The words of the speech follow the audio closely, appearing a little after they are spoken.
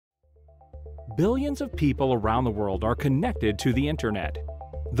Billions of people around the world are connected to the internet.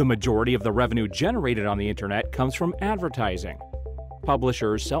 The majority of the revenue generated on the internet comes from advertising.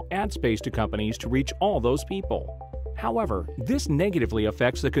 Publishers sell ad space to companies to reach all those people. However, this negatively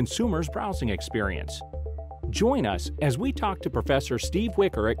affects the consumer's browsing experience. Join us as we talk to Professor Steve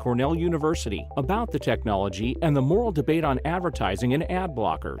Wicker at Cornell University about the technology and the moral debate on advertising and ad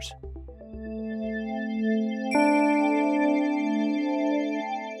blockers.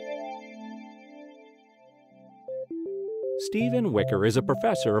 Stephen Wicker is a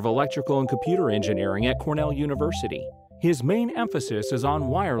professor of electrical and computer engineering at Cornell University. His main emphasis is on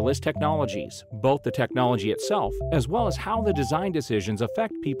wireless technologies, both the technology itself as well as how the design decisions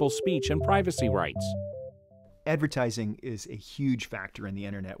affect people's speech and privacy rights. Advertising is a huge factor in the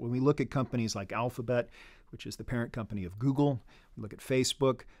internet. When we look at companies like Alphabet, which is the parent company of Google, we look at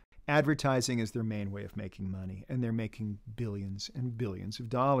Facebook, advertising is their main way of making money, and they're making billions and billions of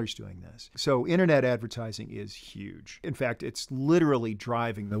dollars doing this. So internet advertising is huge. In fact, it's literally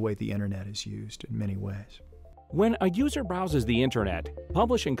driving the way the internet is used in many ways. When a user browses the internet,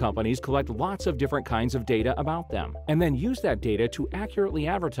 publishing companies collect lots of different kinds of data about them, and then use that data to accurately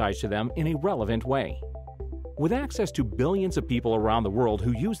advertise to them in a relevant way. With access to billions of people around the world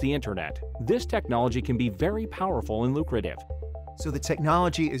who use the internet, this technology can be very powerful and lucrative. So the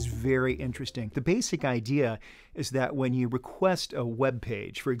technology is very interesting. The basic idea is that when you request a web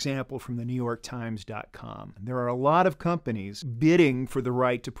page, for example, from the NewYorkTimes.com, there are a lot of companies bidding for the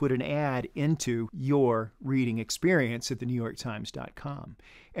right to put an ad into your reading experience at the NewYorkTimes.com.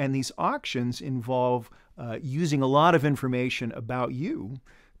 And these auctions involve using a lot of information about you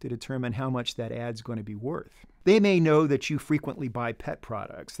to determine how much that ad's going to be worth. They may know that you frequently buy pet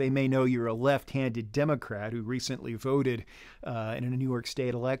products. They may know you're a left-handed Democrat who recently voted in a New York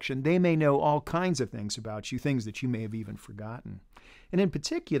State election. They may know all kinds of things about you, things that you may have even forgotten. And in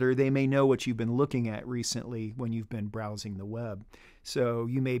particular, they may know what you've been looking at recently when you've been browsing the web. So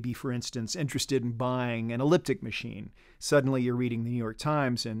you may be, for instance, interested in buying an elliptic machine. Suddenly you're reading the New York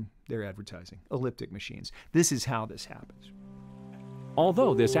Times and they're advertising elliptic machines. This is how this happens.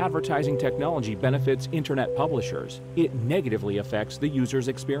 Although this advertising technology benefits internet publishers, it negatively affects the user's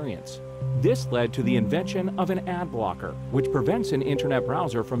experience. This led to the invention of an ad blocker, which prevents an internet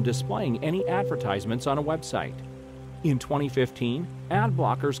browser from displaying any advertisements on a website. In 2015, ad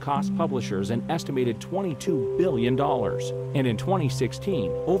blockers cost publishers an estimated $22 billion. And in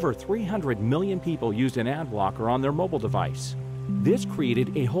 2016, over 300 million people used an ad blocker on their mobile device. This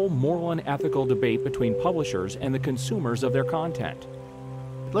created a whole moral and ethical debate between publishers and the consumers of their content.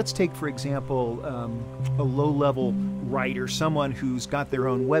 Let's take, for example, a low-level writer, someone who's got their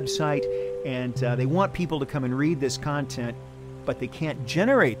own website, and they want people to come and read this content, but they can't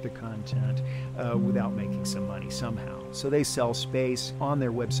generate the content without making some money somehow. So they sell space on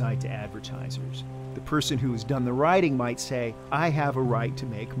their website to advertisers. The person who's done the writing might say, I have a right to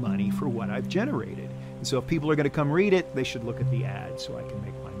make money for what I've generated. And so if people are going to come read it, they should look at the ad so I can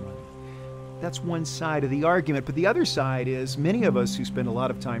make my money. That's one side of the argument, but the other side is many of us who spend a lot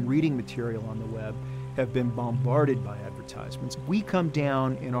of time reading material on the web have been bombarded by advertisements. We come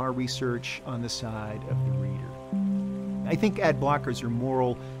down in our research on the side of the reader. I think ad blockers are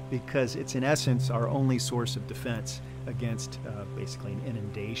moral because it's in essence our only source of defense against basically an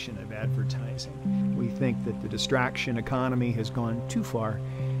inundation of advertising. We think that the distraction economy has gone too far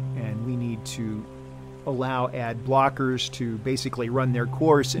and we need to allow ad blockers to basically run their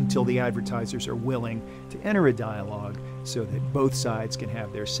course until the advertisers are willing to enter a dialogue so that both sides can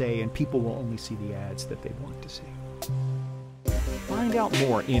have their say and people will only see the ads that they want to see. Find out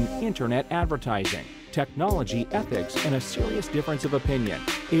more in Internet Advertising, Technology Ethics, and a Serious Difference of Opinion,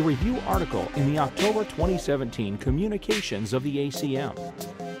 a review article in the October 2017 Communications of the ACM.